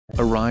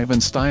Arrive in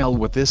style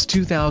with this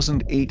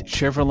 2008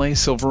 Chevrolet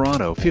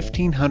Silverado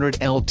 1500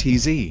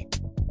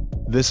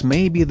 LTZ. This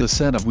may be the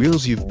set of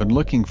wheels you've been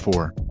looking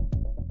for.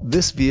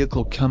 This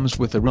vehicle comes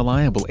with a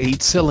reliable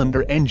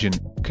 8-cylinder engine,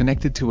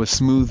 connected to a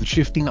smooth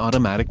shifting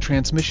automatic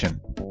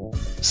transmission.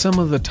 Some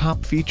of the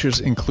top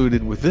features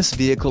included with this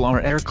vehicle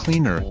are air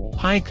cleaner,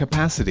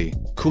 high-capacity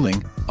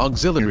cooling,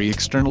 auxiliary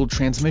external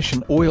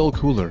transmission oil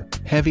cooler,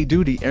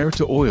 heavy-duty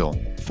air-to-oil,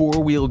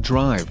 4-wheel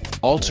drive,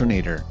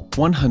 alternator,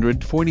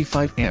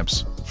 145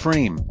 amps,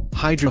 frame,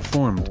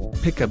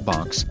 hydroformed, pickup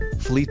box,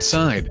 fleet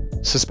side,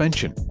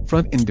 suspension,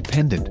 front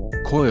independent,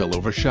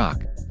 coil-over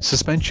shock,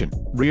 suspension,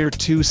 rear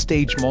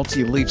 2-stage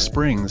multi-leaf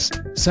springs,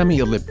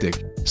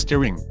 semi-elliptic,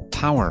 steering,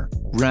 power,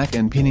 rack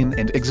and pinion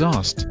and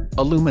exhaust,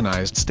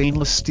 aluminized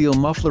stainless steel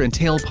muffler and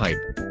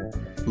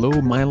tailpipe.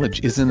 Low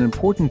mileage is an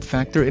important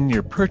factor in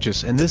your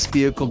purchase, and this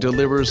vehicle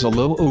delivers a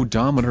low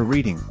odometer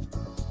reading.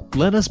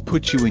 Let us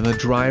put you in the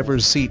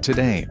driver's seat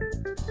today.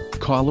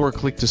 Call or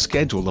click to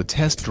schedule a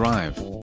test drive.